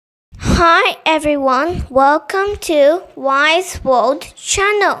Hi everyone, welcome to Wise World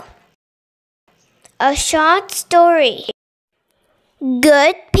channel. A short story.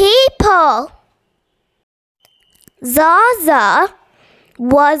 Good people. Zaza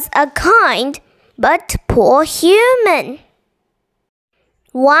was a kind but poor human.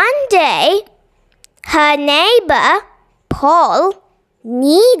 One day, her neighbor Paul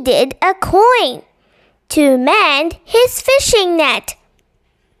needed a coin to mend his fishing net.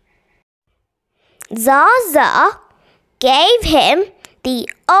 Zaza gave him the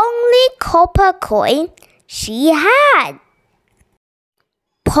only copper coin she had.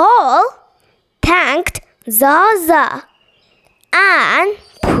 Paul thanked Zaza and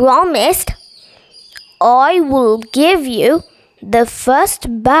promised, "I will give you the first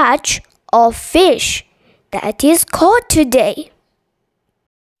batch of fish that is caught today."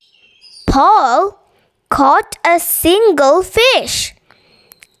 Paul caught a single fish,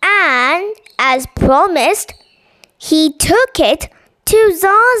 and as promised, he took it to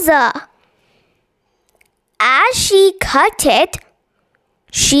Zaza. As she cut it,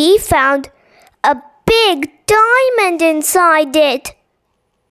 she found a big diamond inside it.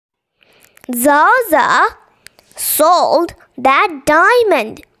 Zaza sold that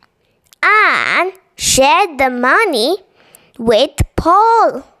diamond and shared the money with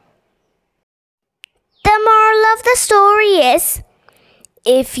Paul. The moral of the story is,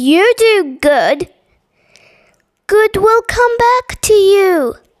 if you do good, good will come back to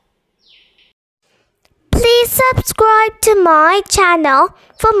you. Please subscribe to my channel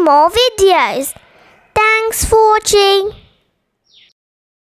for more videos. Thanks for watching.